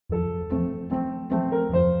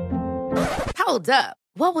Hold up.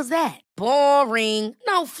 What was that? Boring.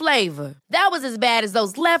 No flavor. That was as bad as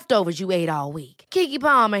those leftovers you ate all week. Keke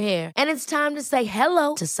Palmer here. And it's time to say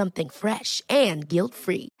hello to something fresh and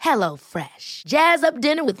guilt-free. Hello Fresh. Jazz up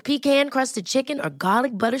dinner with pecan-crusted chicken or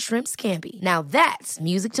garlic butter shrimp scampi. Now that's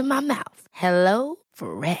music to my mouth. Hello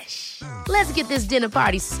Fresh. Let's get this dinner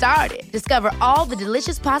party started. Discover all the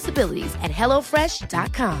delicious possibilities at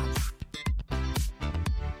HelloFresh.com.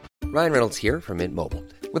 Ryan Reynolds here from Mint Mobile.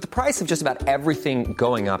 With the price of just about everything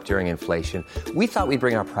going up during inflation, we thought we'd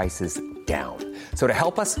bring our prices down. So to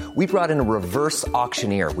help us, we brought in a reverse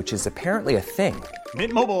auctioneer, which is apparently a thing.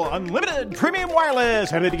 Mint Mobile Unlimited Premium Wireless.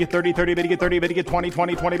 How to get 30, 30, how to get 30, how to get 20,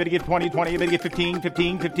 20, 20, how to get 20, 20, how to get 15,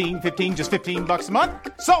 15, 15, 15, just $15 a month?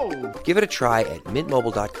 Sold! Give it a try at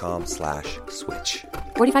mintmobile.com/switch.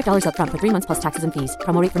 $45 up front for 3 months plus taxes and fees.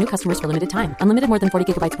 Promo rate for new customers for limited time. Unlimited more than 40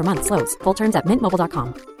 gigabytes per month. Slows full terms at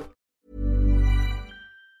mintmobile.com.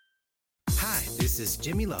 Hi, this is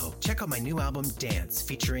Jimmy Lowe. Check out my new album, Dance,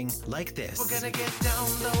 featuring Like This. We're gonna get down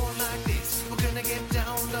low like this. We're gonna get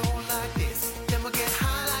down low like this. Then we'll get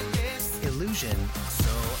high like this. Illusion.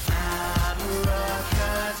 So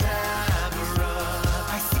abracadabra.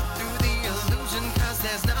 I see through the illusion 'cause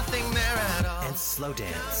there's nothing there at all. And Slow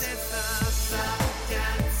Dance. It's the slow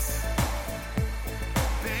dance.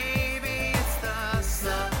 Baby, it's the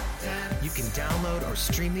slow dance. You can download or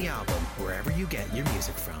stream the album wherever you get your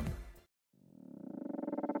music from.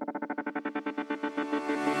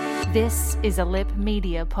 This is a Lip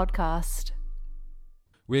Media podcast.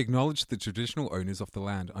 We acknowledge the traditional owners of the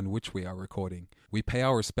land on which we are recording. We pay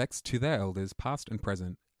our respects to their elders, past and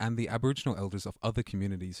present, and the Aboriginal elders of other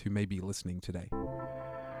communities who may be listening today.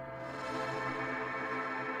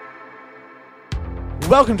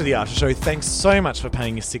 Welcome to the After Show. Thanks so much for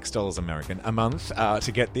paying your $6 American a month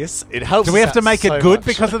to get this. It helps. Do we us have to out make so it good much.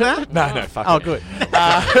 because of that? No, fuck Oh, it. good.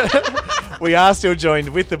 We are still joined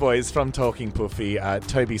with the boys from Talking Poofy,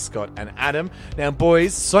 Toby, Scott, and Adam. Now,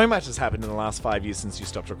 boys, so much has happened in the last 5 years since you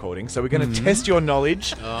stopped recording, so we're going to test your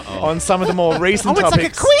knowledge on some of the more recent It's topics.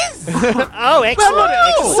 like a quiz! Oh,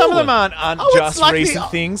 excellent. Some of them aren't it's just like recent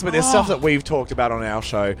things, but there's stuff that we've talked about on our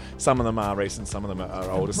show. Some of them are recent, some of them are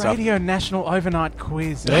older stuff. Radio National Overnight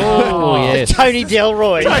Quiz. Oh, yes. Tony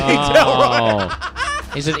Delroy.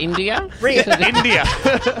 Is it India? Bring it. India.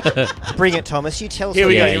 Bring it, Thomas. You tell us. Here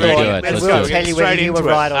we go. Yeah, You you ready? do it. Let's Let's go. do it. Tell you Straight whether you were into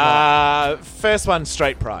it. right or not. First one,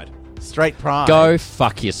 straight pride. Straight pride. Go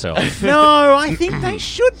fuck yourself. No, I think they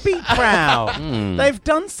should be proud. They've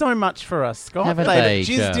done so much for us, Scott. Haven't They've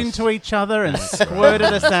they jizzed just? into each other and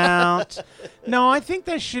squirted us out. No, I think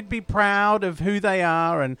they should be proud of who they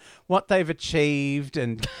are and what they've achieved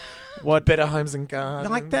and what Better Homes and Gardens.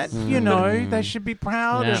 like that. You know, they should be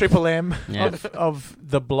proud Yeah. Triple M. Yeah. of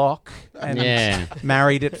the block and Yeah.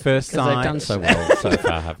 Married at First Because Sight. they've done so well so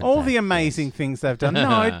far, haven't All they? the amazing things they've done.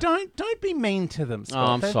 No, don't be mean to them, Scott.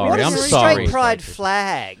 I'm They've sorry, What been is I'm the very- sorry. straight pride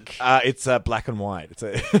flag? It's black and white. It's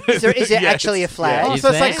a Is it Yes. actually a flag? Oh, Is so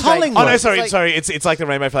it's like there? Collingwood. Oh no, It's sorry, like- sorry. It's like the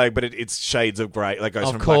rainbow flag, but it's shades of grey. Like goes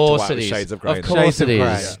Of from black to course white it with is. shades of grey. Of course Shades it of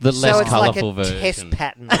grey. is. The So less it's like colourful a version. test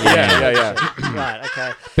pattern. Yeah. Right,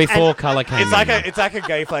 okay. Before colour came It's like in. it's like a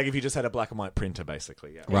gay flag if you just had a black and white printer,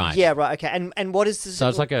 basically. Yeah. Right. Yeah, right, okay. And what is this? So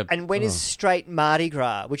it's like a- And when is straight Mardi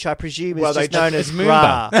Gras, which I presume is Well, just they known just- as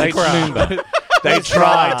it's Gras. They It's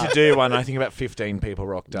tried Gras. to do one. I think about 15 people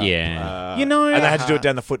rocked up. Yeah. You know- and they had to do it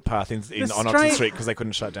down the footpath on straight- Oxford Street because they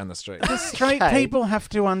couldn't shut down the street. The straight Okay. people have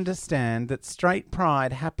to understand that straight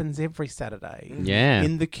pride happens every Saturday. Yeah.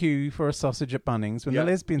 In the queue for a sausage at Bunnings when Yeah. the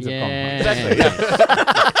lesbians have gone home.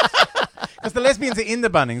 Yeah. Because the lesbians are in the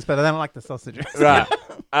Bunnings, but they don't like the sausages. Right.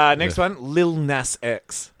 Next one, Lil Nas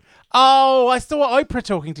X. Oh, I saw Oprah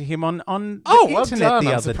talking to him on the well internet done,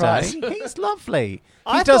 the I'm other surprised. day. He's lovely.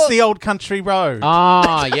 I He does thought- the old country road.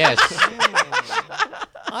 Ah, yes.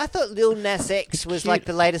 I thought Lil Nas X was like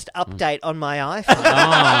the latest update on my iPhone.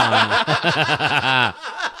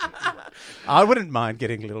 I wouldn't mind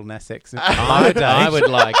getting Lil Nas X in my day. I would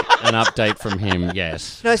like an update from him,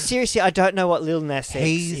 yes. No, seriously, I don't know what Lil Nas X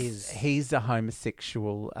is. He's a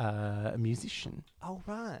homosexual musician. Oh,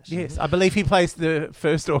 right. Yes, I believe he plays the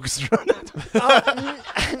first orchestra.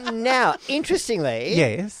 Now, interestingly,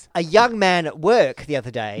 Yes. a young man at work the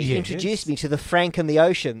other day Yes. introduced me to the Frank and the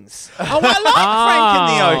Oceans. Oh, I like Frank in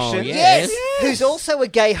the Ocean. yes. Who's also a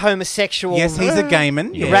gay homosexual Yes, he's a gay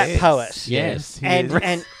man. rap Yes. poet. Yes. he And,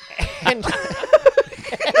 is. and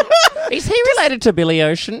Is he related to Billy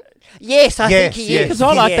Ocean? yes, I Yes, think he yes. is. Because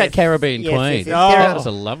I like Yes. that Caribbean Yes, Queen. yes, yes. Oh. That was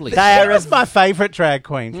a lovely They That are was my favourite drag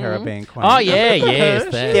queen, Caribbean Queen. Oh, yeah,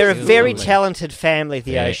 yes. They're a very lovely. talented family,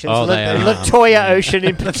 the Yeah. Oceans. Oh, they are. Latoya Ocean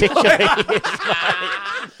in particular.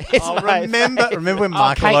 Remember when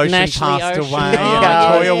Michael Kate Ocean Ashley passed Ocean. away? Oh, and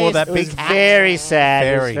yes. Toya wore that It big was very sad.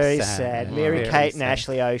 It was Very very sad. sad. Mary Very Kate and sad.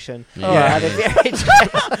 Ashley Ocean. Yeah. They're very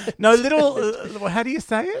No, how do you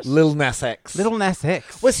say it? Lil Nas X. Little Nas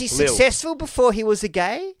X. Was he successful before he was a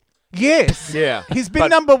gay? Yes. Yeah. He's been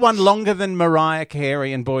number one longer than Mariah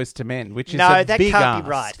Carey and Boys to Men, which is No, a that big can't ask. be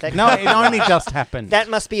right. That No, can't it be only right. just happened. That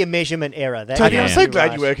must be a measurement error. That Tony, I'm can't so be glad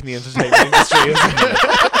right. you work in the entertainment industry.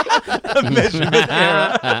 A measurement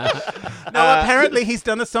error. No, apparently he's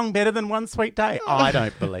done a song better than One Sweet Day. I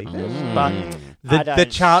don't believe it. But I the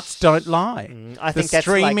don't. charts don't lie. I The think that's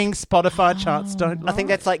streaming Spotify charts don't lie. I think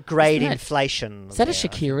that's like grade inflation. Is that a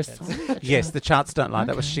Shakira song? Yes, the charts don't lie.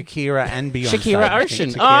 That was Shakira and Beyonce. Shakira I think. Ocean.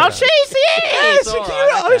 Shakira. Oh, she's here.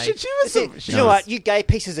 Shakira Ocean. She was You know what? You gay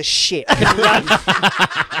pieces of shit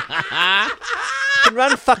can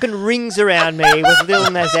run fucking rings around me with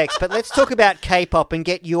Lil Nas X. But let's talk about K-pop and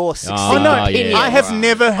get your succinct opinion I have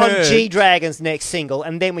never heard. on G-Dragon's next single,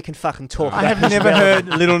 and then we can fucking talk. I about have who's never heard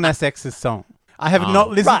relevant. Little Nas X's song. I have not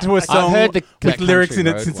listened to a I've song heard with that lyrics in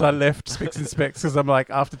Country it Road since one. I left Spicks and Specs because I'm like,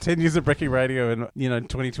 after 10 years of breaking radio and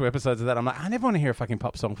 22 episodes of that, I'm like, I never want to hear a fucking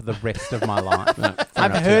pop song for the rest of my life.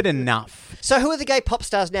 I've heard enough. So who are the gay pop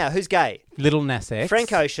stars now? Who's gay? Little Nas X.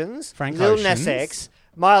 Frank Oceans, Frank Lil Nas Oceans. X,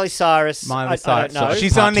 Miley Cyrus. Miley I Cyrus. don't know.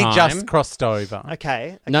 She's only Part-time. just crossed over.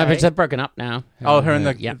 Okay. No, okay. but they're broken up now. Oh, her and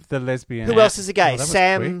the Yep. the lesbian. Who else is a gay? Oh, that was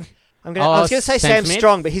Sam. quick. I was going to say Sam Smith?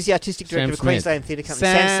 Strong, but he's the artistic director Sam of Smith. Queensland Theatre Company.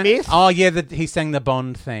 Sam Smith. Oh, yeah, he sang the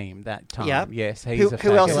Bond theme that time. Yeah. Yes, he's Who, a who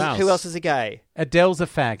fag else? hag. Who else is a gay? Adele's a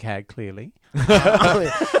fag hag, clearly.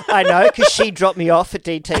 I know, because she dropped me off at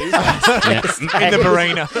DT's. In the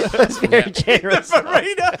marina. That's very generous.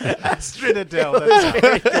 Marina. Astrid Adele. That's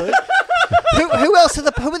very good. Who else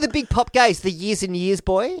are who are the big pop gays? The Years and Years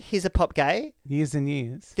boy. He's a pop gay. Years and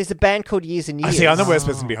Years. There's a band called Years and I Years. see. I'm the worst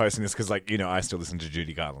person to be hosting this because, I still listen to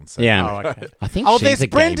Judy Garland. So. Yeah. Oh, okay. I think Oh, she's there's a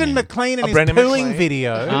gay Brendan man. McLean and his Brendan pooing McLean.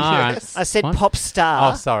 video. Yes. I said What? pop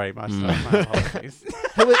star. Oh, sorry. My apologies.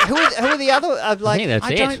 Who are the other? I think that's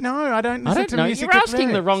I it. don't know. I don't I listen don't to know. music. You're asking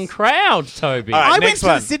the lyrics. wrong crowd, Toby. All right. I went Next to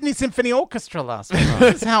one. the Sydney Symphony Orchestra last week.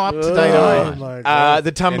 That's how up to date I am.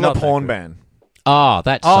 The Tumblr not that porn good. ban. Oh,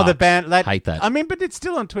 that Oh, sucks. the band. Hate that. I mean, but it's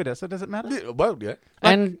still on Twitter, so does it matter? Well, yeah.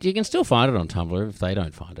 and you can still find it on Tumblr if they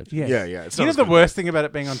don't find it. Yes. Yeah. It's You not know as the good. worst thing about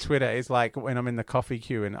it being on Twitter is like when I'm in the coffee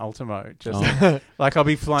queue in Ultimo, just like I'll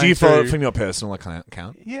be flying. Do you follow through- it from your personal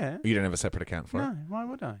account? Yeah. You don't have a separate account for No, it? why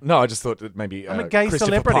would I? No, I just thought that maybe I'm a gay Christopher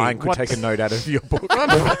celebrity. Pine could What? take a note out of your book.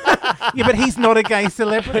 Yeah, but he's not a gay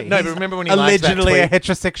celebrity. No, He's but remember when he liked that allegedly a tweet?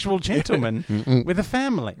 heterosexual gentleman with a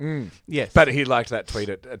family. Yes, But he liked that tweet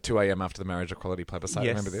at 2 a.m. after the marriage equality plebiscite.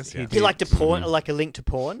 Yes, Remember this? he Yeah. did. You like to porn, like a link to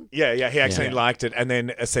porn, Yeah. He actually Yeah. liked it and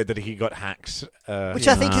then said that he got hacked. which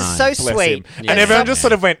I think is so Bless sweet. him. And everyone just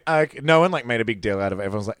sort of went, no one made a big deal out of it.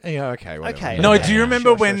 Everyone's like, yeah, okay, whatever. Okay. No, Okay. do you remember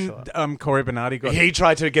Sure, when sure. Corey Bernardi got? He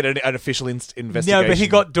tried to get an official investigation. No, but he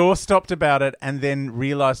got door stopped about it and then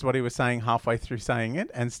realised what he was saying halfway through saying it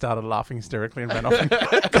and started laughing hysterically and ran off and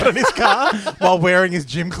got in his car while wearing his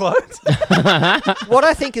gym clothes. What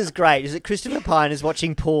I think is great is that Christopher Pine is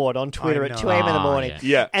watching porn on Twitter I at know. 2 a.m. in the Oh, morning.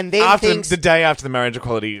 Yeah. And then after thinks, the day after the marriage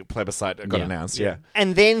equality plebiscite got Yeah. announced. Yeah.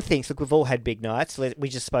 and then thinks, look, we've all had big nights. We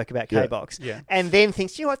just spoke about Yeah. K-Box. Yeah. And then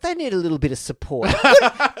thinks, you know what, they need a little bit of support.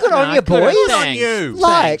 Good on you, boys. Good on you.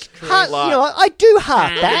 Like, I do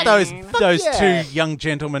half that. Those yeah. two young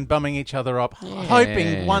gentlemen bumming each other up,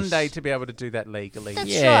 hoping one day to be able to do that legally. That's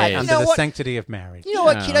Yes. right. You Under know the what? sanctity of marriage. You know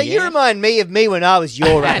what, Oh, kiddo? You yeah. remind me of me when I was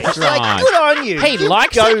your age. That's Like, right. good on you. He You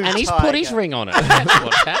likes go, it, and he's put his Tiger. ring on it. That's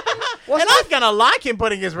what's happened. And I'm going to like him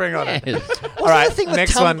putting his ring on it. Yes. All right, the thing with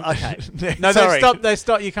next Tum- one. Okay. No, Sorry. they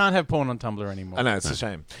stop. You can't have porn on Tumblr anymore. I know, it's a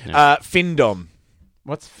shame. No. Findom.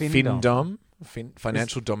 What's Findom? Findom?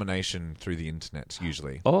 Financial domination through the internet,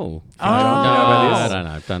 usually. Oh. Oh. I don't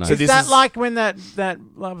know. So Is this that is- like when that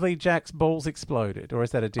lovely Jack's balls exploded, or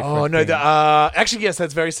is that a different? Oh no! thing? Actually, yes,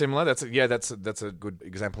 that's very similar. That's a good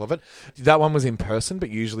example of it. That one was in person,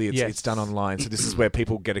 but usually it's done online. So this is where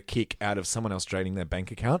people get a kick out of someone else draining their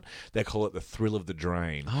bank account. They call it the thrill of the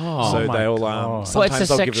drain. Oh. so Oh my they all God. Well, sometimes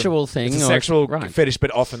it's a they'll give sexual thing. It's a or- sexual right. fetish,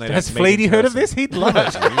 but often they Has don't meet Fleety in heard of person. this? He'd love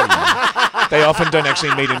it. They often don't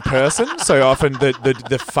actually meet in person. So often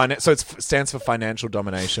so it stands for financial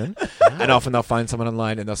domination, and often they'll find someone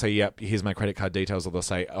online and they'll say, "Yep, here's my credit card details," or they'll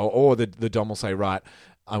say, or the dom will say, "Right,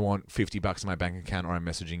 I want $50 in my bank account, or I'm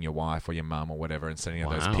messaging your wife or your mum or whatever and sending her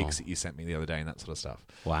those pics that you sent me the other day and that sort of stuff.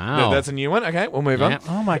 Wow. That's a new one. Okay, we'll move on.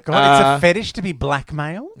 Oh my God, it's a fetish to be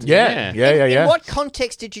blackmailed? Yeah. In what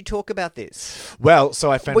context did you talk about this? Well,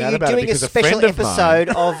 so I found out about it because a special friend of episode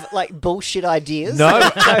of like bullshit ideas? No.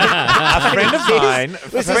 A friend of mine.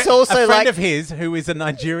 Was this also a friend like of his who is a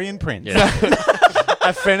Nigerian prince.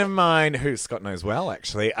 A friend of mine who Scott knows well,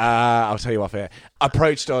 actually, I'll tell you off air,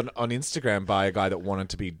 approached on Instagram by a guy that wanted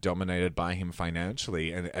to be dominated by him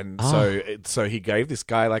financially, and so he gave this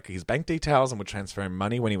guy like his bank details and would transfer him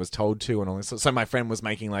money when he was told to, and all this. So my friend was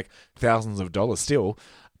making like thousands of dollars still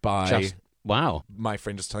by. Wow. My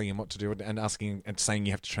friend just telling him what to do and asking and saying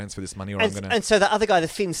you have to transfer this money or I'm going to... And so the other guy, the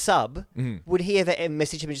Finn sub, would he ever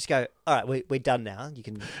message him and just go, all right, we're done now. You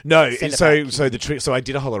can No, send it so back." the trick. So I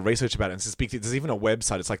did a whole lot of research about it. And there's even a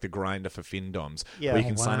website. It's like the Grinder for Findoms, where you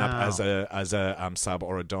can sign up as a sub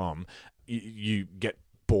or a dom. You get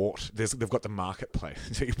bought. They've got the marketplace.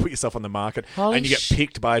 So you put yourself on the market and you get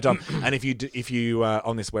picked by a dom. And if you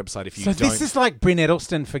on this website, if you So don't... this is like Bryn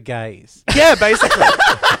Edelstein for gays. Yeah, basically.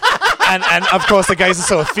 And of course the gays are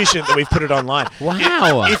so efficient that we've put it online.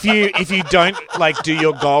 Wow. If you don't like do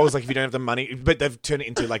your goals, like if you don't have the money, but they've turned it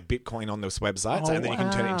into like Bitcoin on this website, and then you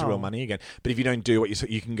can turn it into real money again. But if you don't do what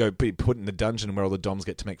you can go be put in the dungeon where all the doms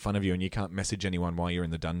get to make fun of you, and you can't message anyone while you're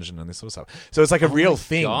in the dungeon and this sort of stuff. So it's like a real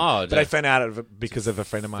thing. God. But I found out of it because of a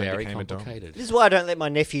friend of mine who Very became a dom. complicated. This is why I don't let my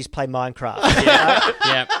nephews play Minecraft.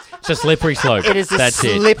 Yeah. It's a slippery slope. It is a That's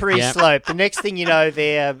slippery Yep. slope. The next thing you know,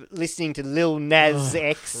 they're listening to Lil Nas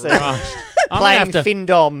X and I'm playing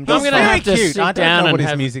Findom. I'm going to have to sit I don't down know and what his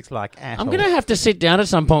have... music's like at I'm all. going to have to sit down at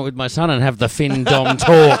some point with my son and have the Findom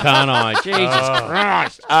talk, aren't I? Jesus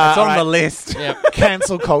Christ. It's on the list. Yep.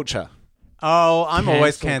 Cancel culture. Oh, I'm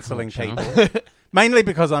always Cancel cancelling culture. people. Mainly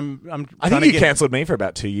because I'm I think you cancelled me for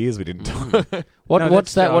about 2 years. We didn't talk.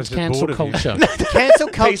 What's that? I was What's just cancel bored of you. culture? Cancel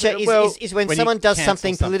culture is when when you someone does cancel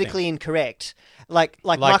something something. politically incorrect, like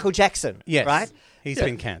Michael Jackson, Yes. right? He's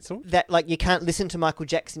been cancelled. That like you can't listen to Michael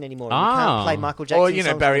Jackson anymore. You Ah. can't play Michael Jackson. Or, you know,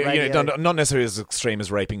 songs Barry, on the radio. not necessarily as extreme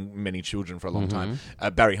as raping many children for a long time.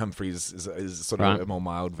 Barry Humphries is sort of a more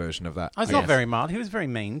mild version of that. Oh, it's not very mild. He was very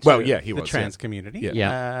mean to Well, yeah, he the was, trans yeah. community.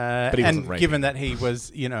 Yeah. But he wasn't and raping. given that he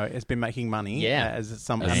was, has been making money as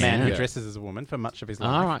a man who Yeah. dresses as a woman for much of his life.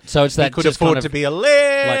 All right. So it's that he could just afford kind to of be a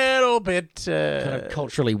little bit kind of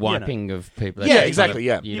culturally wiping of people. Yeah, That's exactly,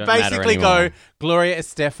 kind of- yeah. You You don't matter basically anymore. go, Gloria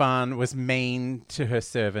Estefan was mean to her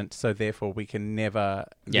servant, so therefore we can never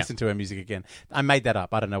listen to her music again. I made that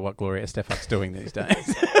up. I don't know what Gloria Estefan's doing these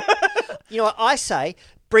days. You know what I say?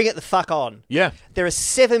 Bring it the fuck on. Yeah. There are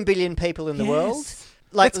 7 billion people in the world.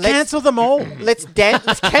 Let's cancel them all. Let's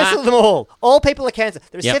cancel them all. All people are cancelled.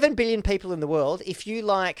 There are Yep. 7 billion people in the world. If you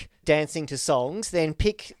like dancing to songs, then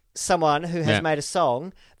pick someone who has made a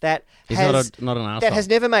song that He's has not an arsehole. that has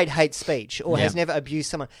never made hate speech or Yeah. has never abused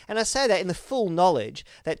someone. And I say that in the full knowledge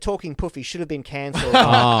that Talking Poofy should have been cancelled.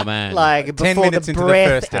 Oh, man. Like 10 before minutes the into the breath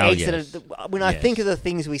first hour. exited. When I think of the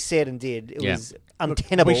things we said and did, it Yeah. was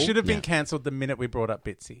untenable. We should have been cancelled the minute we brought up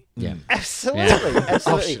Bitsy. Yeah. Absolutely,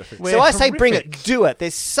 absolutely. We're So I say, bring horrific. it, do it.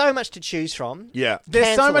 There's so much to choose from. Yeah. There's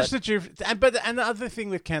Cancel so much it. that you've... And the other thing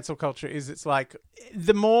with cancel culture is it's like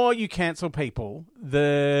the more you cancel people,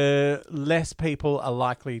 the less people are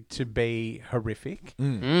likely to be horrific.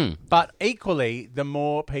 But equally, the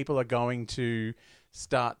more people are going to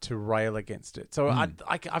start to rail against it. So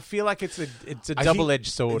I feel like it's a double-edged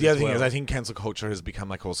sword. The other as thing well. is, I think cancel culture has become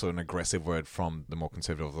like also an aggressive word from the more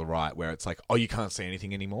conservative of the right, where it's like, oh, you can't say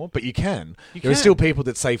anything anymore, but you can. There are still people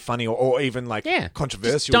that say funny or even like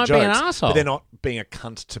controversial Just don't jokes, be an arsehole. but they're not being a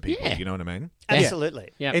cunt to people. Yeah. You know what I mean?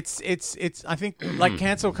 Absolutely. Yeah. It's I think like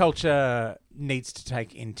cancel culture needs to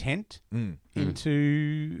take intent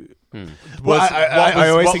into Well, I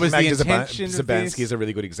always what think was Magda the intention of Zabansky this? is a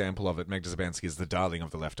really good example of it. Magda Zabansky is the darling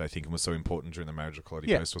of the left, I think, and was so important during the Marriage Equality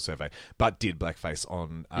Yeah. Postal Survey, but did blackface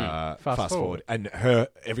on Fast Forward. And her,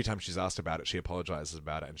 every time she's asked about it, she apologizes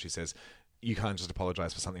about it, and she says, you can't just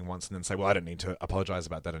apologize for something once and then say, well, I don't need to apologize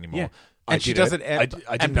about that anymore. Yeah. I And she did does it I and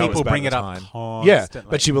didn't know it was people bad bring at it the up time. constantly. Yeah,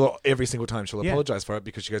 but she will, every single time she'll Yeah. apologize for it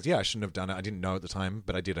because she goes, yeah, I shouldn't have done it. I didn't know at the time,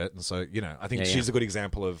 but I did it. And so, I think she's a good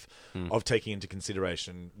example of taking into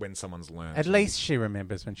consideration when someone's learned. At least she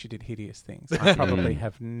remembers when she did hideous things. I probably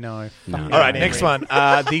have no. All right, next one.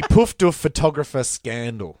 The Poof Doof photographer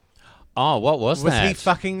scandal. Oh, what was that? Was he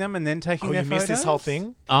fucking them and then taking Oh, their you missed this photos? whole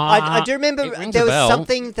thing? I do remember it rings there a was bell.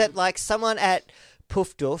 something that like someone at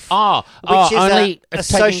Poof Doof, Oh, which is only a taking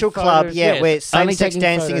social club, photos, yes. where Only same-sex taking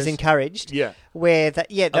dancing is photos. encouraged. Yeah. Where that,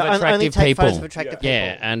 Of only attractive take people. photos of attractive people.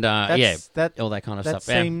 Yeah, and all that kind of That stuff.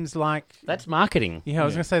 Yeah. seems like That's marketing. Yeah, I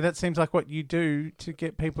was going to say that seems like what you do to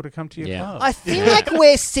get people to come to your club. I feel like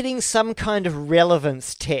we're sitting some kind of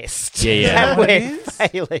relevance test. Yeah. And we're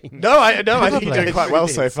failing. No, I think you're doing quite well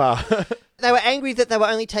so far. They were angry that they were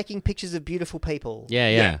only taking pictures of beautiful people.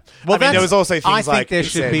 Yeah. Well, there was also things I like think there it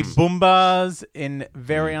should be says- boombas in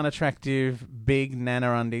very unattractive big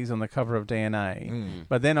nana undies on the cover of DNA,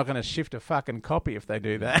 but they're not going to shift a fucking copy if they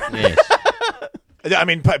do that. Yes. I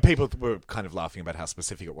mean, people were kind of laughing about how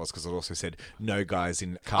specific it was because it also said no guys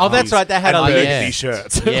in cars. Oh, that's right, they had and a list. burgundy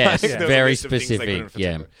shirts. Yes, There was a very list of things they couldn't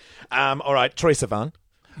specific. fit. All right, Troye Sivan.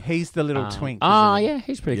 He's the little twink. Oh, isn't he? yeah,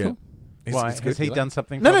 he's pretty cool. Why? Has he done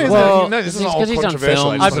something? No, this is all because he's done controversial.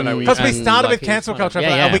 I films just wanna know Because we and, started like, with cancel he's culture.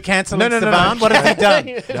 kind of- Are we cancelling No. Sivan? What has he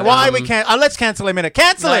done? Why are we let's cancel him in it.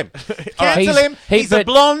 Cancel him. Cancel him. He's a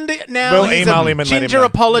blonde now. We'll He's email a him and let him ginger know.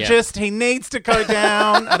 apologist. He needs to go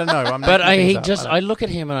down. I don't know. I'm But making things up. I look at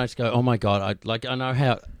him and I just go, oh my God, I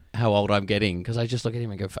know how old I'm getting because I just look at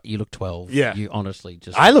him and go, you look 12. Yeah. You honestly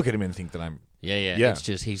just. I look at him and think that I'm. Yeah. Yeah. It's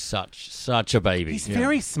just he's such a baby. He's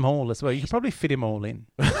very small as well. You could probably fit him all in.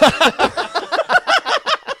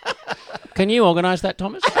 Can you organise that,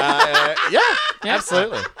 Thomas? Yeah,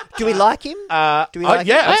 absolutely. Do we like him? Do we like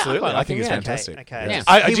him? absolutely. I I think he's yeah. fantastic. Okay.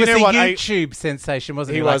 Yeah. He do was you know a what? YouTube sensation,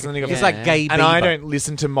 wasn't he? He was, and he got- He's like gay And I Bieber. don't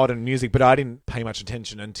listen to modern music, but I didn't pay much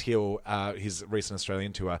attention until his recent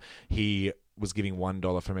Australian tour. He was giving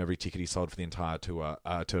 $1 from every ticket he sold for the entire tour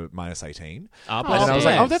to -18. Oh, And I was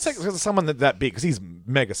like, yeah. oh, that's like, someone that big, because he's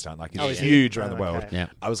mega stunned, like he's Oh, is he? huge around the Oh, world. okay. Yeah.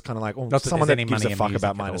 I was kind of like, oh, Not that someone there's that any gives a money in fuck music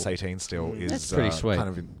about at all. -18 still is That's pretty sweet. kind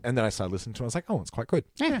of. And then I started listening to him. I was like, oh, it's quite good.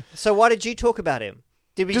 Yeah. So why did you talk about him?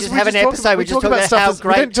 Did we Just- just we have just an talk episode? about- We we just talk talk about about stuff how that's-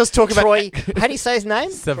 we great don't just talk about- Troy. How do you say his name?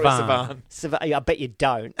 Sivan. I bet you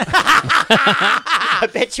don't. I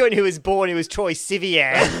bet you when he was born, he was Troy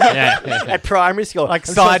Sivan at primary school. Like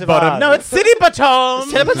I'm side Troy bottom. Sivan. No, it's City Bottom.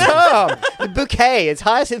 The bouquet. It's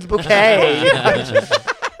Hyacinth Bouquet.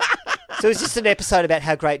 So it's just an episode about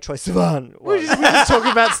how great Troy Sivan was. We're just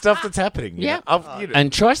talking about stuff that's happening. you Yeah. know? you know.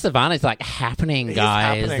 And Troy Sivan is like happening,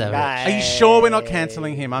 guys. happening, guys. Are you sure we're not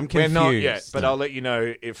cancelling him? I'm We're confused. not yet, but I'll let you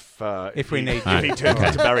know if we need if he to. turns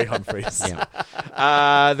into Barry Humphries.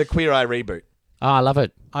 The Queer Eye reboot. Oh, I love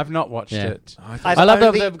it. I've not watched Yeah. it. I've I love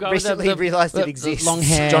only the guy with recently realised it exists. Long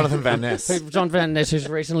hair. Jonathan Van Ness. John Van Ness, who's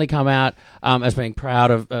recently come out as being proud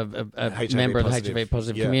of a HIV member of the positive. HIV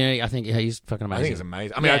positive Yeah. community. I think he's fucking amazing. I think he's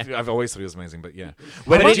amazing. I mean, Yeah. I've always thought he was amazing, but yeah.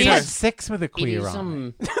 Where But did it you have is- sex with a It queer is,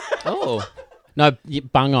 eye? oh. No,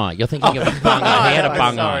 bung eye. You're thinking of a bung eye. He had a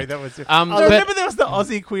bung Sorry, eye. that was. But- remember there was the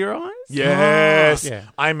Aussie Queer Eyes. Yes, Yeah.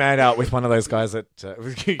 I made out with one of those guys that you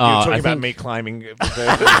were talking I about think- me climbing.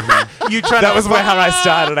 You trying That was how I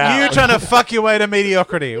started out. You trying to fuck your way to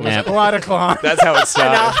mediocrity. It was Yeah. quite a climb. That's how it And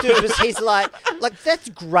started. afterwards, he's like, that's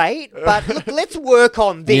great, but look, let's work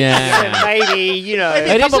on this. Yeah. And maybe, you know. Maybe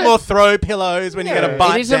It a is couple a- more throw pillows when you get a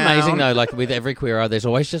bite It is down. amazing though. Like with every queer eye, there's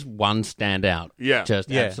always just one standout. Yeah. just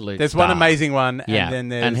Yeah. absolute. There's one star. amazing one, Yeah, and then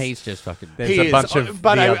there's and he's just fucking. there's He a is, bunch of.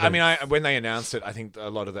 but the I others. mean, when they announced it, I think a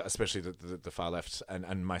lot of the, especially the far left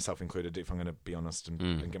and myself included, if I'm going to be honest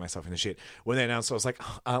and get myself in the shit, when they announced it, I was like,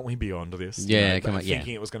 oh, aren't we beyond this? Yeah, come on, yeah.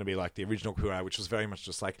 Thinking it was going to be like the original Queer Eye, which was very much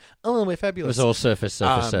just like, oh, we're It fabulous. was all surface.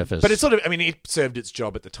 But it's sort of, I mean, it served its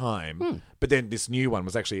job at the time, but then this new one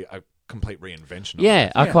was actually a complete reinvention. Of yeah,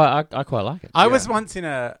 it. I quite like it. I was once in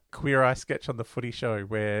a Queer Eye sketch on the Footy Show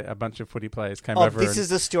where a bunch of footy players came Oh, over. this and is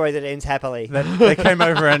the story that ends happily. they came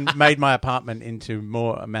over and made my apartment into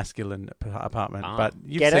more a masculine apartment. Ah. But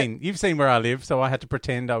Get it? you've seen where I live, so I had to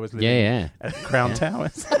pretend I was living Yeah. at Crown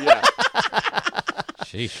Towers.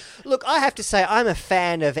 Sheesh. Look, I have to say, I'm a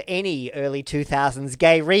fan of any early 2000s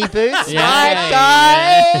gay reboots. Yeah, right, yeah.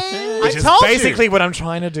 guys? Which is told you. basically what I'm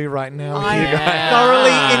trying to do right now. with you guys.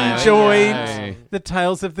 Thoroughly enjoyed Yeah. the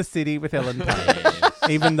Tales of the City with Ellen Page,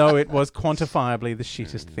 even though it was quantifiably the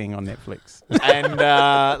shittest thing on Netflix. And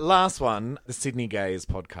last one, the Sydney Gays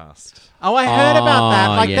podcast. Oh, I heard about that.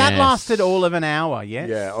 Oh, Like, that yes. lasted all of an hour, yes?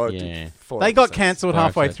 Yeah, or Yeah. 4 They got episodes. cancelled Four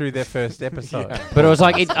halfway episodes. through their first episode. But it was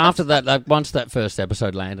like after that, like once that first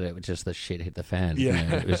episode landed, it was just the shit hit the fan. Yeah. You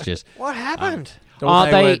know, it was just. What happened? Oh,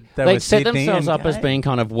 They were set Sydney themselves and up as gay? being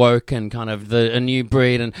kind of woke and kind of a new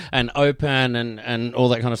breed and open and all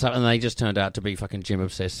that kind of stuff, and they just turned out to be fucking gym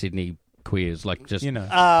obsessed Sydney queers, like just You know.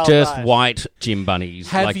 just right. white gym bunnies.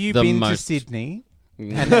 Have like you the been most... to Sydney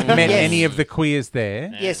and met any of the queers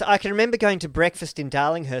there? Yes, I can remember going to breakfast in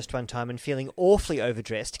Darlinghurst one time and feeling awfully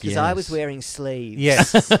overdressed because I was Yes. wearing sleeves.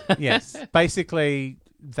 Yes, yes. Basically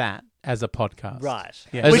that. as a podcast. Right.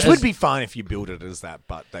 Yeah. Which would be fine if you build it as that,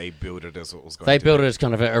 but they build it as it was going They to built be. it as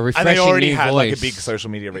kind of a And refreshing they already new had voice. like a big social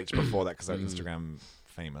media reach before that because they're Instagram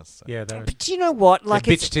famous. So. Yeah, they're, But do you know what? Like,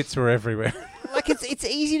 the bitch tits were everywhere. like it's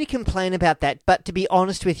easy to complain about that, but to be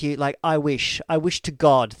honest with you, like I wish to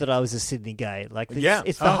God that I was a Sydney gay. Like,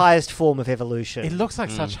 it's the highest form of evolution. It looks like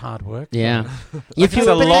such hard work. Yeah. If it's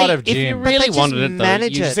a lot of If gym. you really just wanted it, though,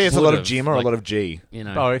 manage you it. just See, it's a lot of would've, Jim or like, a lot of G. You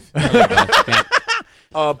know. Both. Yeah.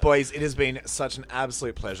 Oh, boys, it has been such an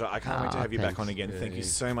absolute pleasure. I can't wait to have you back thanks. on again. Thank you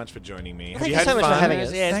so much for joining me. Thank Have you had so much for fun? having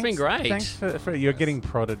us. Yeah, it's been great. Thanks for you're getting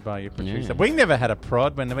prodded by your producer. Yeah. We never had a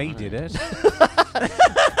prod when we did it.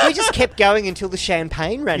 We just kept going until the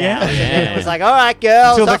champagne ran Yeah. out. And then Yeah. it was like, all right,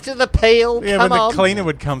 girls, Until off to the peel. Yeah, Come when on. the cleaner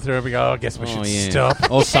would come through, we go, oh, I guess we should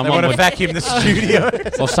stop. Or They someone want to would vacuum the studio.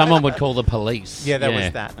 or someone would call the police. Yeah, that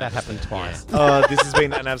was that. That happened twice. Oh, this has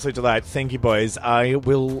been an absolute delight. Thank you, boys. I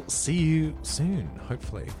will see you soon,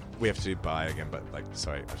 hopefully. We have to do bye again, but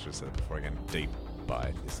sorry, I should have said it before again. Deep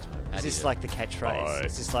bye this time. It's just like the catchphrase. Bye.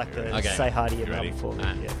 It's just like the Okay. say hi to your You mum ready? for me.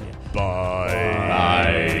 Yeah. Bye.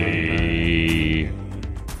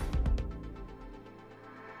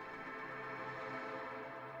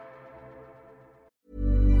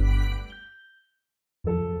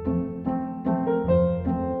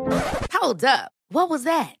 Hold up. What was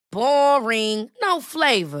that? Boring. No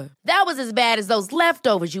flavor. That was as bad as those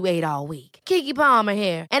leftovers you ate all week. Keke Palmer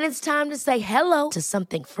here, and it's time to say hello to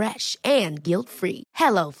something fresh and guilt-free.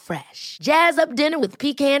 Hello Fresh. Jazz up dinner with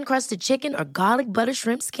pecan-crusted chicken or garlic butter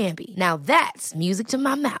shrimp scampi. Now that's music to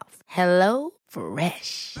my mouth. Hello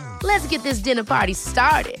Fresh. Let's get this dinner party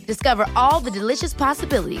started. Discover all the delicious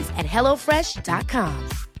possibilities at hellofresh.com.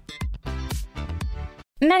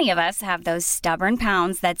 Many of us have those stubborn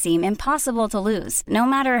pounds that seem impossible to lose, no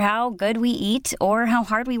matter how good we eat or how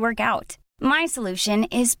hard we work out. My solution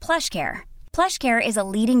is PlushCare. PlushCare is a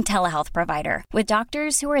leading telehealth provider with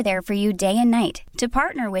doctors who are there for you day and night to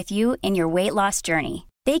partner with you in your weight loss journey.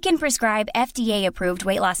 They can prescribe FDA-approved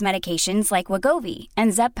weight loss medications like Wegovy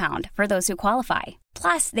and Zepbound for those who qualify.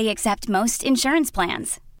 Plus, they accept most insurance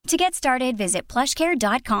plans. To get started, visit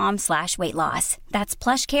plushcare.com/weightloss. That's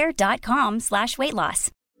plushcare.com/weightloss.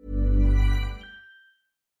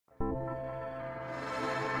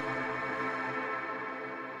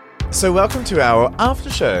 So welcome to our after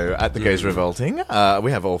show at the Gays Revolting.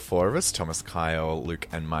 We have all four of us, Thomas, Kyle, Luke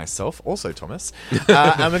and myself, also Thomas.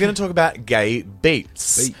 And we're going to talk about gay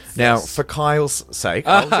beats. Now, for Kyle's sake,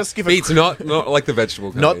 I'll just give beats, not like the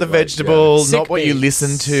vegetable kind. Not the vegetable, not what you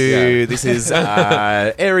listen to. Yeah. This is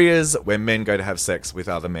areas where men go to have sex with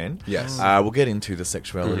other men. Yes. We'll get into the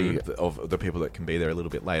sexuality of the people that can be there a little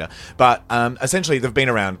bit later. But essentially, they've been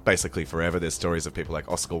around basically forever. There's stories of people like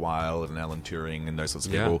Oscar Wilde and Alan Turing and those sorts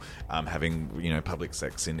of people having public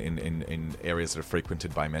sex in areas that are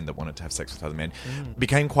frequented by men that wanted to have sex with other men.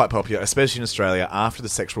 Became quite popular, especially in Australia, after the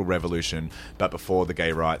sexual revolution, but before the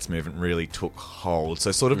gay rights movement really took hold.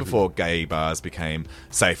 So sort of before gay bars became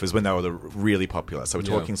safe was when they were really popular. So we're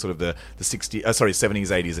talking sort of the 70s,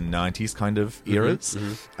 80s and 90s kind of eras.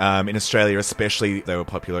 In Australia especially, they were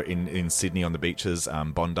popular in Sydney on the beaches,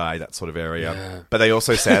 Bondi, that sort of area. Yeah. But they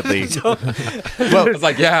also sadly... well, I was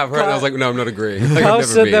like, yeah, I've heard. I was like, no, I'm not agreeing. Like, Carl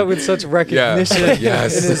said that with such recognition in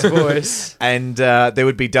his voice. And there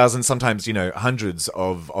would be dozens, sometimes, hundreds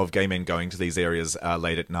of gay men going to these areas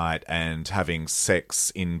late at night and having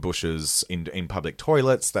sex in bushes, in public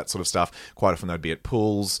toilets, that sort of stuff. Quite often they'd be at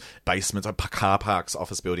pools, basements, car parks,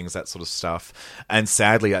 office buildings, that sort of stuff. And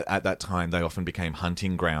sadly, at that time, they often became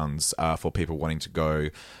hunting grounds for people wanting to go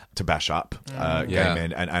to bash up gay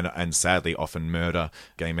men and sadly often murder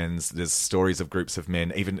gay men. There's stories of groups of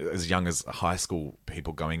men, even as young as high school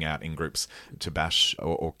people, going out in groups to bash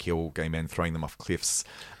or kill gay men, throwing them off cliffs.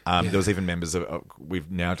 There was even members of, we're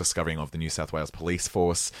now discovering, of the New South Wales police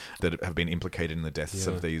force that have been implicated in the deaths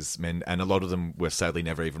of these men, and a lot of them were sadly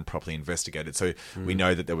never even properly investigated. So we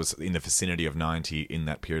know that there was in the vicinity of 90 in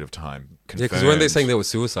that period of time. Yeah, because when they're saying there were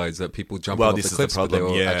suicides, that people jumping off the cliffs, is the problem.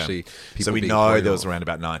 but they were actually people so we being know thrown there was off. around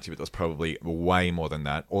about 90, but there was probably way more than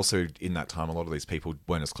that. Also, in that time, a lot of these people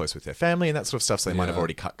weren't as close with their family and that sort of stuff, so they might have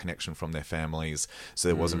already cut connection from their families. So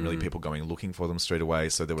there wasn't really people going looking for them straight away.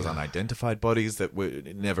 So there was unidentified bodies that were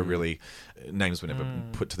never really, names were never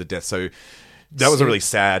put to the death. So That was a really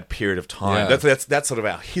sad period of time. Yeah. That's sort of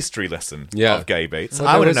our history lesson Yeah. of gay beats. Well,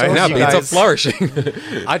 I wouldn't know. Now You beats are guys flourishing.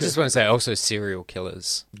 I just want to say also serial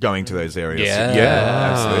killers. going to those areas. Yeah.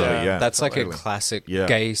 Absolutely. Yeah, That's like a totally. classic Yeah.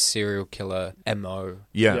 gay serial killer MO.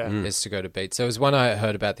 Yeah. Is to go to beats. There was one I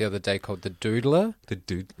heard about the other day called the Doodler. The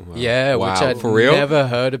dude. Wow. Yeah, Wow. which I'd For real? never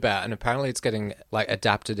heard about, and apparently it's getting like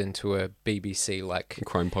adapted into a BBC like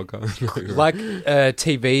Crime podcast. like a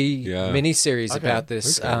TV Yeah. miniseries about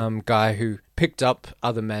this guy who picked up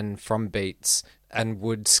other men from beats and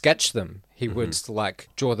would sketch them. He would like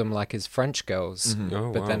draw them like his French girls,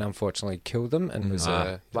 Oh, but wow. then unfortunately killed them and was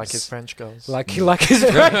Like his French girls. like his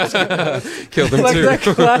French girls. Kill them like too. that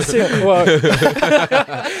classic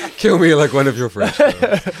quote. Kill me like one of your friends.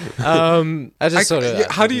 I just sort of.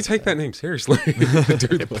 How do you take that name seriously? The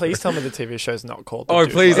dude. Please tell me the TV show's not called. The Oh,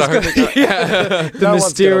 Doodler. please! I hope. The No one's gonna watch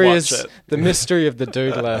mysterious, it. the mystery of the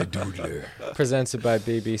Doodler, presented by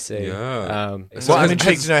BBC. Yeah. Well, I'm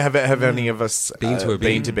intrigued to know, have any of us Been to a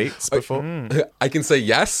been beat? to beats before? I can say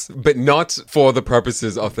yes, but not for the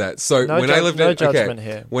purposes of that. So No when I lived in judgment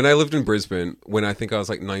here. when I lived in Brisbane, when I think I was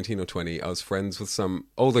like 19 or 20, I was friends with some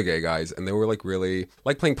older gay guys, and they were like really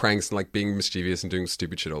like playing pranks and like being mischievous and doing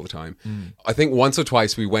stupid shit all the time. I think once or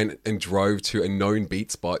twice we went and drove to a known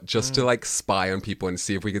beat spot just to like spy on people and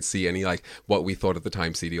see if we could see any like what we thought at the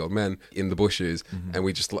time seedy old men in the bushes, and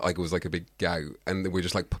we just like it was like a big gag, and then we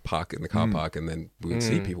just like park in the car park, and then we would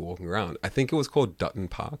see people walking around. I think it was called Dutton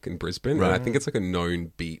Park in Brisbane, and I think it's like a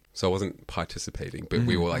known beat, so I wasn't participating, but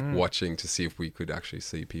we were like watching to see if we could actually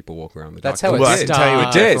see people walking around the That's dark. how it Well, I can tell you, it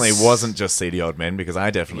starts. definitely wasn't just seedy old men, because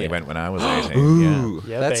I definitely went when I was 18. Ooh.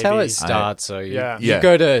 Yeah, That's baby. how it starts. So you, Yeah. you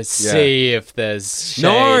go to see if there's shade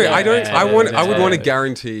No, I don't. there. I would want to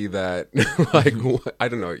guarantee that. Like, I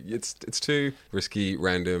don't know. It's too risky,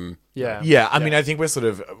 random. Yeah. Yeah, I mean, I think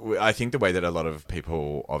I think the way that a lot of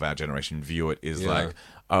people of our generation view it is like,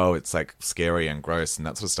 oh, it's like scary and gross and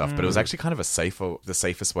that sort of stuff. But it was actually kind of the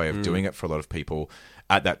safest way of doing it for a lot of people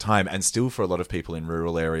at that time, and still for a lot of people in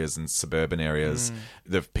rural areas and suburban areas.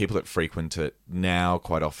 The people that frequent it now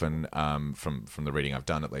quite often, from the reading I've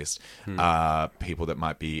done at least, are people that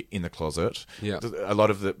might be in the closet. Yeah. A lot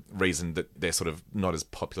of the reason that they're sort of not as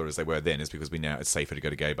popular as they were then is because it's safer to go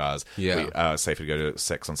to gay bars. Yeah. Safer to go to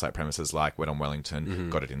sex on site premises like Wet on Wellington.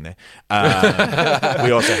 Got it in there.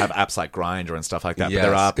 We also have apps like Grindr and stuff like that. Yes. But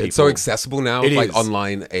there are people. It's so accessible now. It Like is.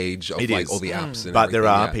 online age of It like is. all the apps. And But there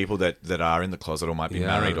everything, are people that are in the closet or might be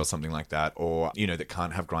married or something like that, or that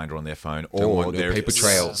can't have Grindr on their phone, or want no they're paper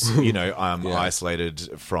trails. isolated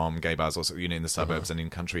from gay bars, also in the suburbs and in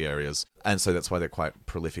country areas, and so that's why they're quite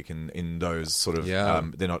prolific in those sort of.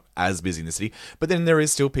 They're not as busy in the city, but then there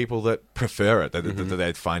is still people that prefer it. That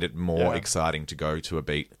they find it more exciting to go to a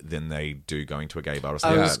beat than they do going to a gay bar or I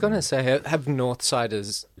something. was going to say, have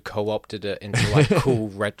Northsiders co-opted it into like cool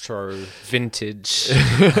retro vintage?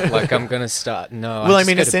 Like I'm going to start. No. Well, I just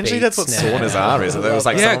mean, go to essentially that's what Beats now. saunas are. Is it? It was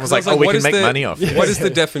like someone was 'cause I like, "Oh, we what can is make the- money off this." What is the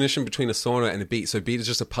definition between a sauna and a beat? So beat is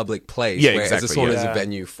just a public place, Yeah, whereas exactly, a sauna yeah. is a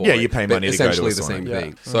venue for Yeah, it, you pay but money to go to a essentially the sauna. same Yeah.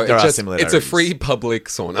 thing. So There are it's a similarities. free public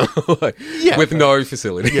sauna like, with no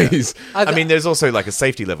facilities. I mean, there's also like a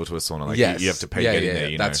safety level to a sauna. Like Yes. you have to pay Yeah, to get in yeah, there.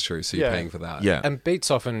 yeah, that's true. So you're paying for that. Yeah. And Beats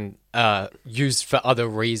often used for other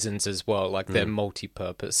reasons as well, like they're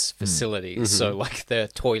multi-purpose facilities. So like they're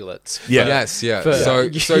toilets. Yeah. Yes, yeah. for- So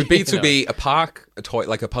Beats you would be a park, a toilet,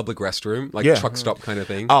 like a public restroom, like Yeah. truck stop kind of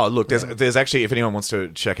thing. Oh, look, there's actually, if anyone wants to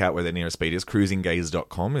check out where their nearest beat is,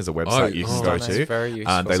 cruisinggays.com is a website you can go that's to. very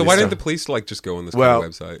useful. They So why list don't the them- police like just go on this Well,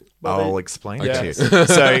 kind of website? I'll explain it Yeah. to you.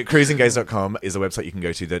 So cruisinggays.com is a website you can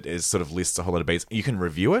go to that is sort of lists a whole lot of beats. You can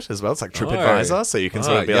review it as well. It's like TripAdvisor, so you can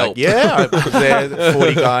sort of be Yelp. like, yeah, there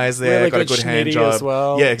 40 guys there, Really got a good good hand schnitty job. as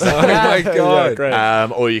well. Yeah, exactly. Oh my Yeah, god!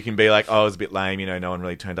 great. Or you can be like, oh, it was a bit lame, no one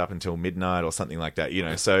really turned up until midnight or something like that,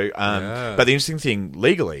 So, but the interesting thing,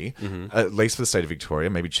 legally, at least for the state of Victoria,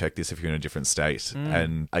 maybe check this if you're in a different state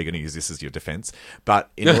and are you going to use this as your defense?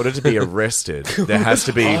 But in order to be arrested, there has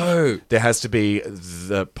to be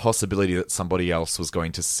the possibility that somebody else was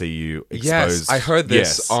going to see you exposed. Yes, I heard this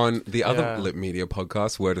Yes. on the other Yeah. Lip Media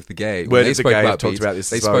podcast, Word of the Gay. Word When of they the spoke Gay about talked beats, about this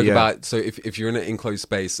They as well, spoke yeah. about, so if you're in an enclosed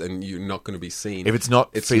space and you're not going to be seen. If it's not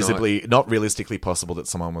It's feasibly, not realistically possible that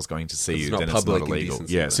someone was going to see It's you, not then it's not public illegal.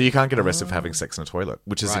 indecency, Yeah, then. so you can't get arrested for having sex in a toilet,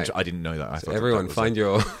 which is Right. I didn't know that. I thought Everyone, that was find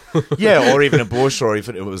your... yeah, or even a bush, or if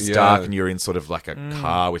it was Yeah. dark and you're in sort of like a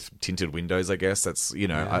car with tinted windows. I guess that's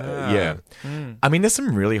Yeah. I mean, there's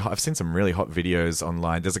some really hot, I've seen some really hot videos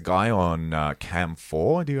online. There's a guy on Cam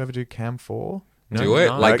 4. Do you ever do Cam 4? do it.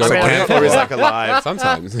 No. Like, So go on Camp it. Four is like a live.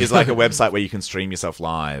 Sometimes is like a website where you can stream yourself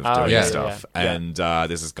live doing yeah. stuff. Yeah. And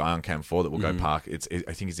there's this guy on Camp 4 that will go park. I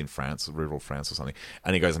think he's in France, rural France or something.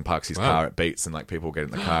 And he goes and parks his car at Beats, and like people get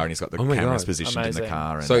in the car, and he's got the cameras positioned in the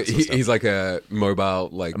car. And so he's like a mobile,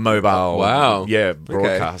 wow, yeah,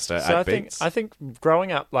 broadcaster at Beats. I think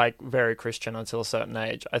growing up like very Christian until a certain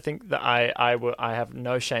age, I think that I have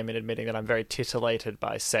no shame in admitting that I'm very titillated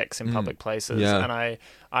by sex in public places. Yeah. And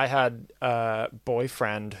I had a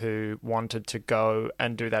boyfriend who wanted to go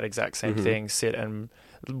and do that exact same thing, sit and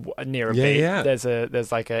near a beach. Yeah.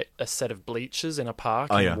 There's like a set of bleachers in a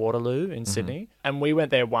park in Waterloo in Sydney, and we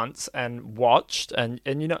went there once and watched, and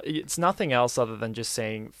you know, it's nothing else other than just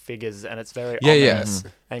seeing figures, and it's very ominous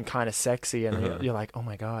and kind of sexy, and you're like, oh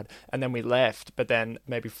my god. And then we left, but then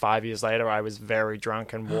maybe 5 years later I was very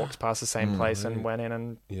drunk and walked past the same place and went in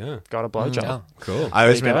and got a blowjob. Cool. I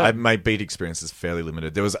always remember my beat experience is fairly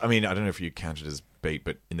limited. There was, I mean, I don't know if you counted as beat,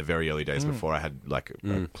 but in the very early days before I had like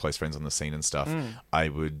close friends on the scene and stuff, I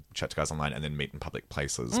would chat to guys online and then meet in public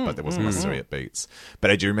places, but there wasn't necessarily at Beats. But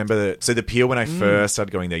I do remember that. So the Peel, when I first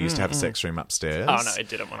started going there, used to have a sex room upstairs. Oh no, it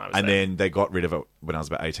didn't when I was and there. then they got rid of it when I was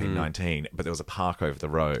about 18, 19, but there was a park over the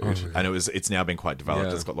road, and it's now been quite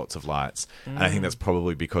developed. It's got lots of lights, and I think that's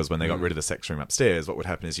probably because when they got rid of the sex room upstairs, what would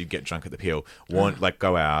happen is you'd get drunk at the Peel,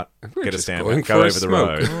 go out, get a sandwich, go over the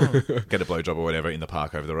road, get a blowjob or whatever in the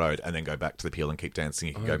park over the road, and then go back to the Peel and keep dancing.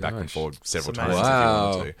 You can go back and forward several times if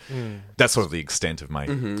you want to. That's sort of the extent of my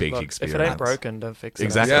big experience. If it ain't broken, don't fix it.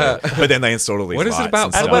 Exactly. Yeah. But then they installed all these What is lights it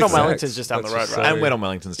about? And Wet on Wellington's just down the road, right? And Wet on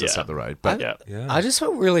Wellington's just up the road. But I just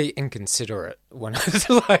felt really inconsiderate when I was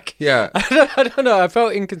like, I don't know. I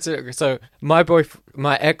felt inconsiderate. So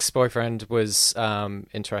my ex-boyfriend was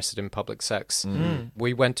interested in public sex.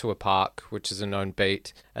 We went to a park, which is a known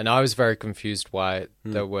beat, and I was very confused why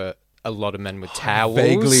there were a lot of men with towels. I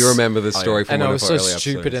vaguely remember this story from and one I was of so our early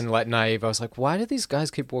stupid episodes. and like naive. I was like, why do these guys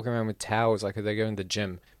keep walking around with towels? Like, are they going to the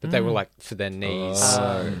gym? But they were like for their knees.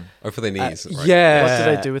 For their knees. Right. Yeah. What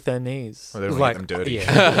do they do with their knees? Well, they like them dirty.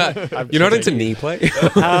 Yeah. You're not into knee play?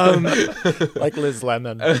 Like Liz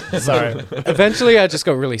Lemon. Sorry. Eventually, I just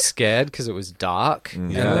got really scared because it was dark and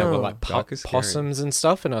there were like Dark is scary. possums and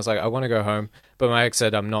stuff. And I was like, I want to go home. But my ex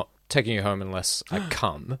said, I'm not taking you home unless I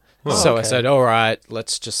come. So I said, all right,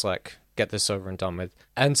 let's just like get this over and done with.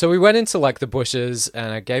 And so we went into like the bushes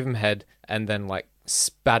and I gave him head and then like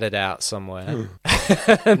spat it out somewhere.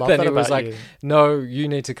 And Love then that he was about like, you. no, you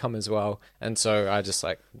need to come as well. And so I just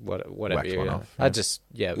like, whatever. Whacked one off, I just,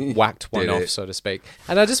 whacked one Did off, it. so to speak.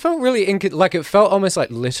 And I just felt really, like it felt almost like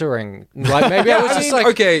littering. Like maybe I was just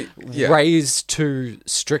like raised too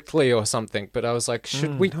strictly or something. But I was like,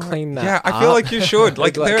 should we clean that Yeah, up? I feel like you should.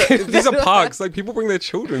 Like, these are parks. Like, people bring their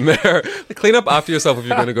children there. Like, clean up after yourself if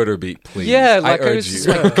you're going to go to a beat, please. Yeah, like I I urge was just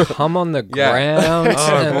you. like, come on the ground.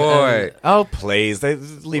 Oh, boy. Oh, please. They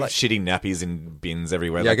leave shitty nappies in bins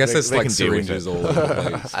everywhere. Yeah, I guess there's they like can deal with syringes it. all over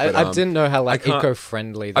the place. I didn't know how like I can't-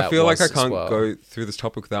 eco-friendly that was. I feel like I as can't well. go through this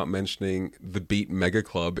topic without mentioning the Beat Mega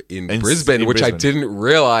Club in In Brisbane, which I Brisbane. didn't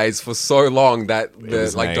realize for so long that the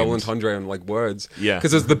was like double named. entendre and like words. Yeah.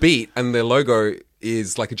 Because it's the Beat and their logo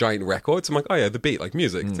is like a giant record. So I'm like, oh yeah, the Beat, like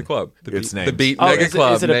music, it's a club. The It's Beat, named. the Beat Oh, Mega is it-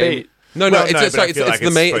 Club. is it a named- beat? No, Well, it's no, just but I like feel like it's the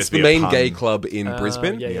it's main supposed it's to the be a main pun. gay club in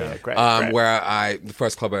Brisbane. Yeah, great. Where the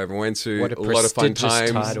first club I ever went to, What a a lot of fun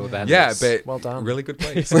prestigious times. title that yeah, is. but Well done. really good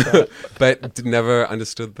place. But never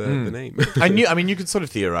understood the name. I mean, you could sort of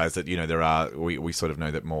theorize that, you know, we sort of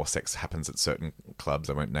know that more sex happens at certain clubs.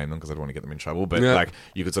 I won't name them because I don't want to get them in trouble. But like,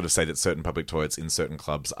 you could sort of say that certain public toilets in certain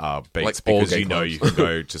clubs are beats Like all because gay you know clubs. you can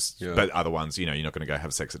go just, but other ones, you know, you're not going to go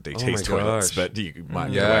have sex at DT's Oh my toilets, gosh. but you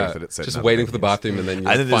might get away with it at certain just other waiting for the venues. bathroom and then, And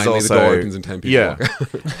then there's finally also, the door opens and 10 people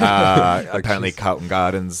walk out. Apparently Carlton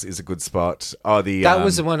Gardens is a good spot. That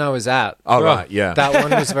was the one I was at. Oh, right, yeah. That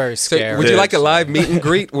one was very So scary. would you like a live meet and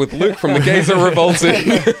greet with Luke from The Gays Are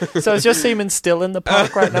Revolting? So is your semen still in the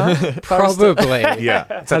park right now? Probably. Yeah,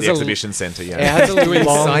 it's at Has the a- exhibition centre, yeah. It has a Doing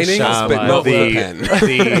long signings, shelf but life. not with a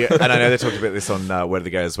pen. And I know they talked about this on Where Do They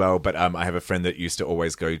Go as well, but I have a friend that used to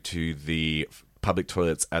always go to the public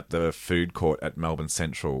toilets at the food court at Melbourne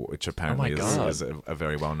Central, which apparently is a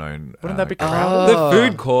very well-known... Wouldn't that be crowded? The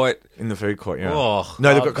food court. In the food court, yeah. Oh,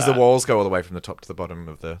 no, love because the that. walls go all the way from the top to the bottom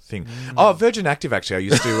of the thing. Oh, Virgin Active, actually. I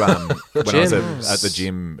used to, when I was at the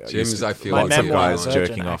gym... Gyms, I feel My like memoir, guys Virgin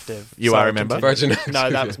jerking off. Active. You Sorry, are, remember? continue. Virgin Active. No,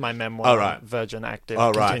 that was my memoir. Oh, right. Virgin Active.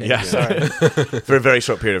 Oh, right, Continue. yeah. Sorry. For a very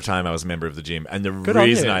short period of time, I was a member of the gym, and the Good on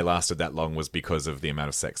reason you. I lasted that long was because of the amount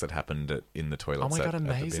of sex that happened in the toilets. Oh my God, at the bin.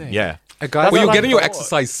 amazing. Yeah. A guy Were you You're getting your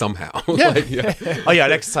exercise somehow. Yeah. Oh, yeah,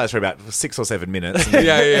 I'd exercise for about 6 or 7 minutes. And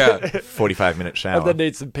yeah. 45-minute shower. And then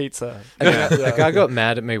need some pizza. A guy got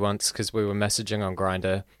mad at me once because we were messaging on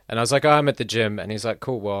Grindr. And I was like, I'm at the gym. And he's like,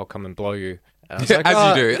 cool, well, I'll come and blow you. As you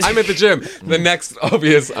do. I'm at the gym. The next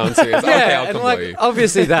obvious answer is, okay, I'll come blow you.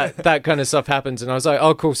 Obviously, that kind of stuff happens. And I was like,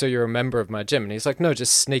 oh, cool, so you're a member of my gym. And he's like, no,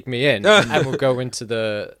 just sneak me in. And we'll go into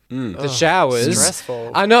the showers.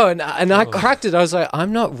 Stressful. I know. And I cracked it. I was like,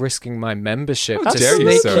 I'm not risking my membership to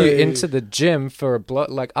sneak you into the gym for a blow.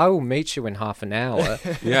 Like, I will meet you in half an hour.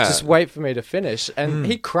 Just wait for me to finish. And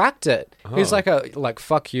he cracked it. He was like,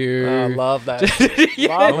 fuck you. I love that.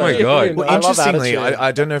 Oh, my God. Well, interestingly,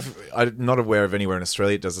 I don't know if... I'm not aware of anywhere in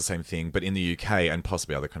Australia it does the same thing, but in the UK and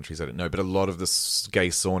possibly other countries, I don't know, but a lot of the gay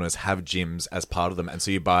saunas have gyms as part of them, and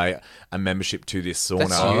so you buy a membership to this sauna.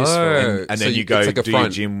 That's useful. And then you go do your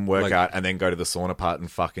gym workout and then go to the sauna part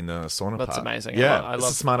and fuck in the sauna part. That's amazing. Yeah, I it's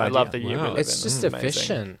love, a smart idea. I love the year we live It's in. just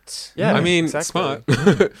efficient. Yeah, I mean, exactly. smart.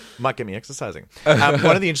 Might get me exercising.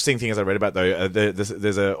 One of the interesting things I read about, though,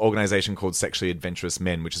 there's an organisation called Sexually Adventurous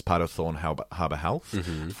Men, which is part of Thorn Harbour Health,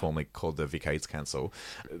 formerly called the Vic AIDS Council.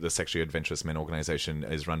 The Sexually Adventurous Men organisation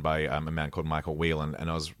is run by a man called Michael Whelan,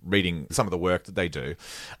 and I was reading some of the work that they do.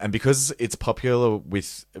 And because it's popular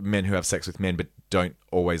with men who have sex with men but don't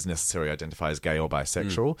always necessarily identify as gay or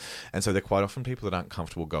bisexual, and so they're quite often people that aren't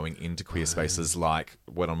comfortable going into queer spaces like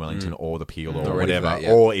Wet on Wellington or the Peel or whatever,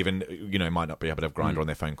 or even, might not be able to have Grindr on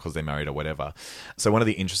their phone because they're married or whatever. So one of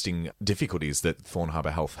the interesting difficulties that Thorn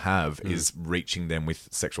Harbour Health have is reaching them with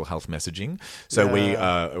sexual health messaging. So we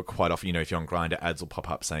quite often, if you're on Grindr, ads will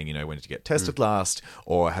pop up saying, when did you get tested last,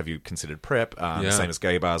 or have you considered PrEP? Same as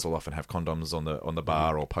gay bars will often have condoms on the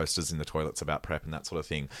bar or posters in the toilets about PrEP and that sort of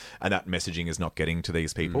thing. And that messaging is not getting to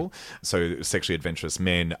these people. So Sexually Adventurous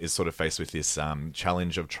Men is sort of faced with this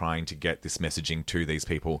challenge of trying to get this messaging to these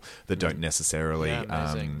people that don't necessarily have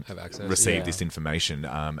access. receive this information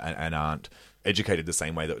and aren't educated the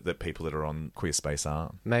same way that people that are on Queer Space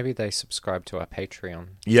are. Maybe they subscribe to our Patreon.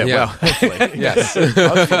 Well, hopefully. Yes.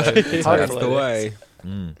 Hopefully. That's the way.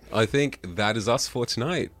 I think that is us for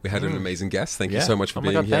tonight. We had an amazing guest. Thank you so much for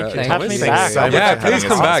being here. Thank you. Have me back. Please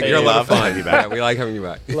come back. You're a lot of fun. We like having you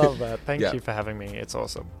back. Love that. Thank you for having me. It's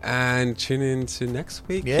awesome. And tune in to next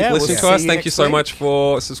week. Yeah, keep listening to us. Thank you so week. much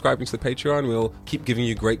for subscribing to the Patreon. We'll keep giving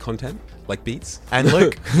you great content like beats. And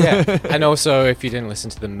Luke. And also, if you didn't listen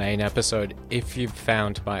to the main episode, if you've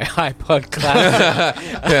found my iPod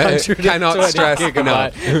Classic, cannot stress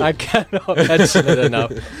enough. I cannot mention it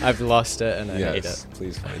enough. I've lost it and I hate it.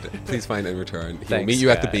 Please find it. Please find it and return. He'll Thanks, meet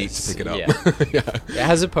you at the guys. beach to pick it up. It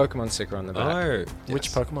has a Pokemon sticker on the back. Oh,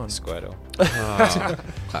 Which Pokemon? Squirtle.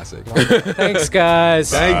 Classic. Thanks,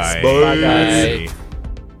 guys. Thanks. Bye. Bye.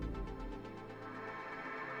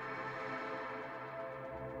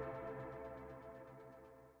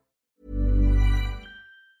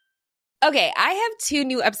 Okay, I have 2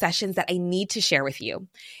 new obsessions that I need to share with you.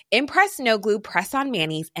 Impress No Glue Press-On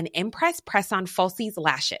Manis and Impress Press-On Falsies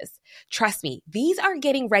Lashes. Trust me, these are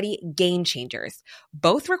getting ready game changers.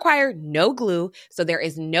 Both require no glue, so there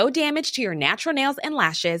is no damage to your natural nails and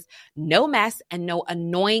lashes, no mess, and no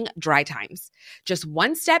annoying dry times. Just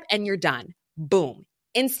one step and you're done. Boom.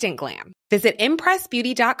 Instant glam. Visit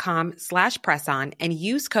impressbeauty.com/presson and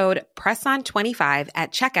use code PRESSON25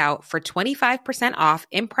 at checkout for 25% off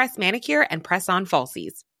Impress Manicure and Press-On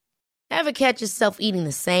Falsies. Ever catch yourself eating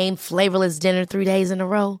the same flavorless dinner 3 days in a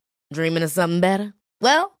row? Dreaming of something better?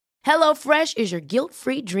 Well, HelloFresh is your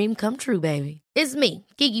guilt-free dream come true, baby. It's me,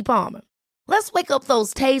 Keke Palmer. Let's wake up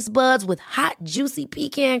those taste buds with hot, juicy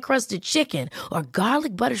pecan-crusted chicken or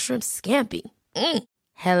garlic butter shrimp scampi.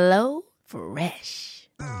 Hello Fresh.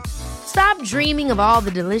 Stop dreaming of all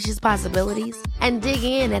the delicious possibilities and dig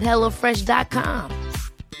in at HelloFresh.com.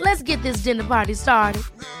 Let's get this dinner party started.